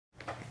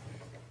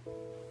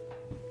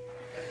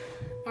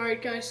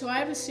Alright guys, so I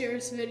have a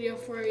serious video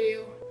for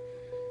you,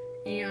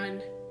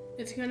 and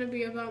it's going to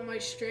be about my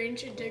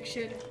strange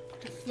addiction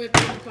to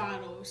flipping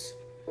bottles.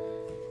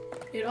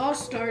 It all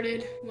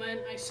started when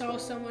I saw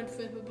someone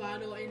flip a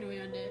bottle and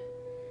land it.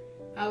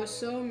 I was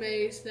so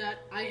amazed that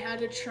I had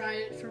to try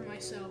it for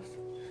myself.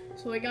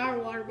 So I got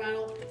a water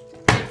bottle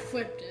and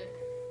flipped it.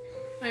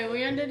 I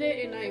landed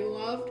it and I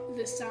loved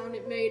the sound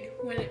it made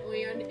when it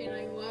landed, and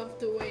I loved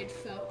the way it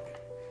felt.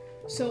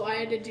 So I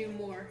had to do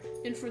more.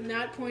 And from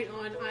that point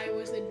on, I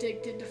was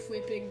addicted to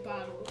flipping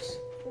bottles.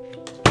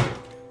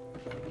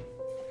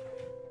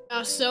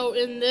 So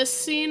in this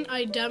scene,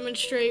 I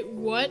demonstrate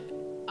what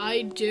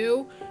I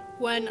do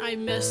when I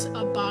miss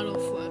a bottle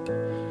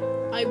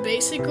flip. I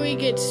basically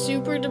get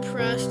super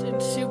depressed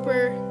and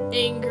super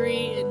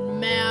angry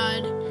and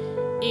mad,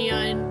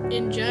 and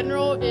in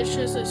general, it's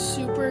just a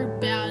super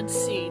bad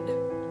scene.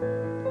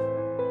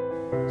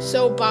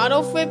 So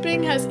bottle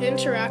flipping has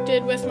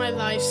interacted with my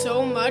life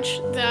so much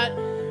that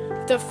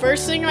the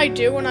first thing I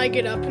do when I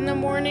get up in the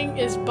morning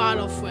is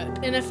bottle flip.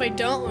 And if I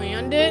don't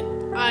land it,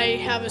 I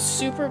have a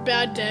super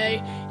bad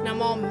day and I'm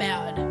all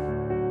mad.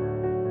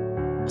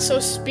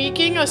 So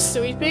speaking of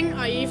sleeping,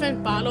 I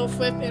even bottle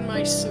flip in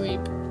my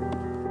sleep.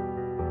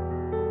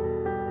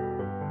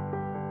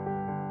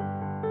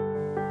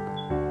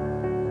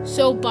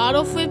 So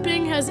bottle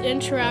flipping has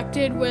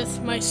interacted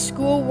with my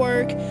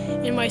schoolwork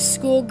and my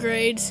school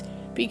grades,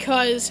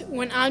 because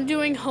when I'm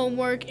doing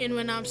homework and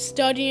when I'm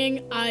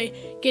studying, I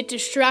get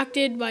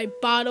distracted by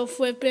bottle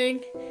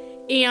flipping,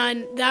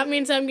 and that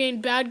means I'm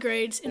getting bad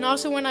grades. And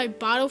also when I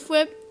bottle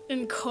flip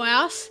in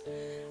class,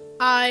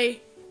 I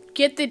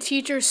get the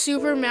teacher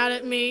super mad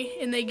at me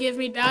and they give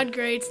me bad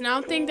grades, and I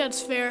don't think that's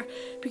fair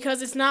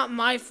because it's not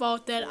my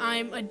fault that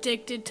I'm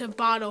addicted to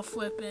bottle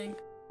flipping.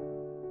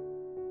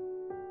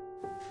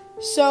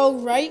 So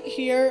right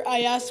here,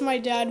 I asked my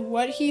dad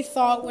what he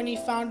thought when he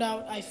found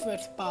out I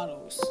flipped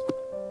bottles.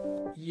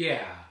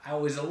 Yeah, I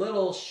was a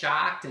little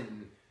shocked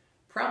and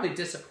probably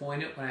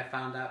disappointed when I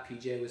found out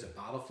PJ was a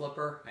bottle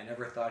flipper. I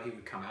never thought he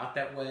would come out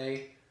that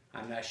way.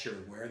 I'm not sure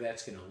where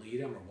that's going to lead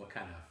him or what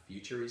kind of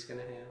future he's going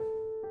to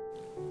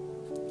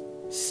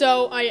have.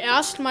 So I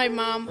asked my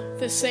mom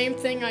the same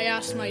thing I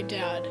asked my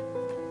dad.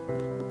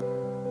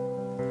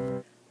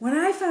 When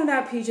I found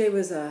out PJ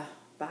was a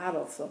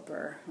bottle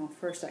flipper, well,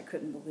 first I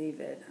couldn't believe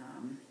it.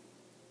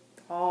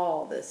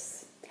 All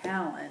this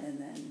talent and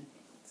then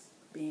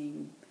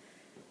being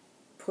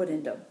put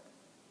into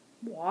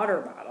water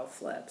bottle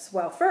flips.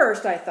 Well,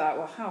 first I thought,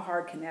 well, how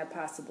hard can that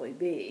possibly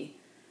be?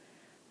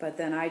 But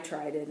then I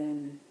tried it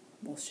and,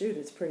 well, shoot,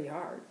 it's pretty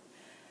hard.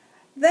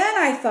 Then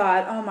I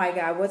thought, oh my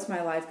God, what's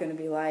my life going to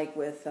be like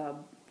with a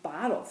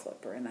bottle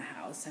flipper in the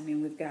house? I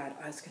mean,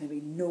 it's going to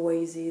be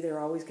noisy. They're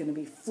always going to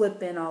be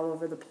flipping all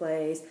over the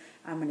place.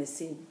 I'm going to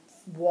see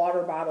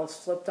water bottles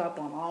flipped up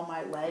on all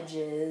my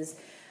ledges,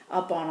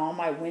 up on all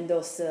my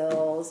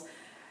windowsills.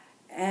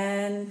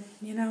 And,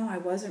 you know, I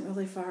wasn't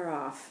really far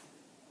off.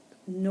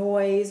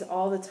 Noise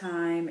all the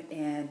time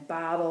and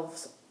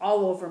bottles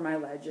all over my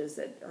ledges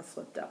that are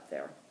flipped up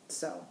there.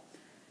 So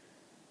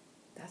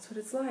that's what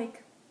it's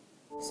like.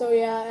 So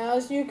yeah,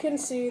 as you can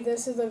see,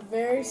 this is a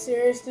very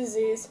serious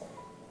disease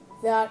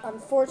that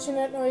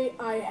unfortunately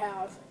I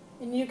have.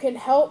 And you can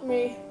help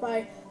me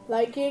by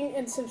liking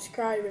and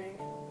subscribing.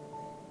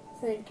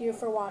 Thank you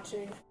for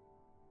watching.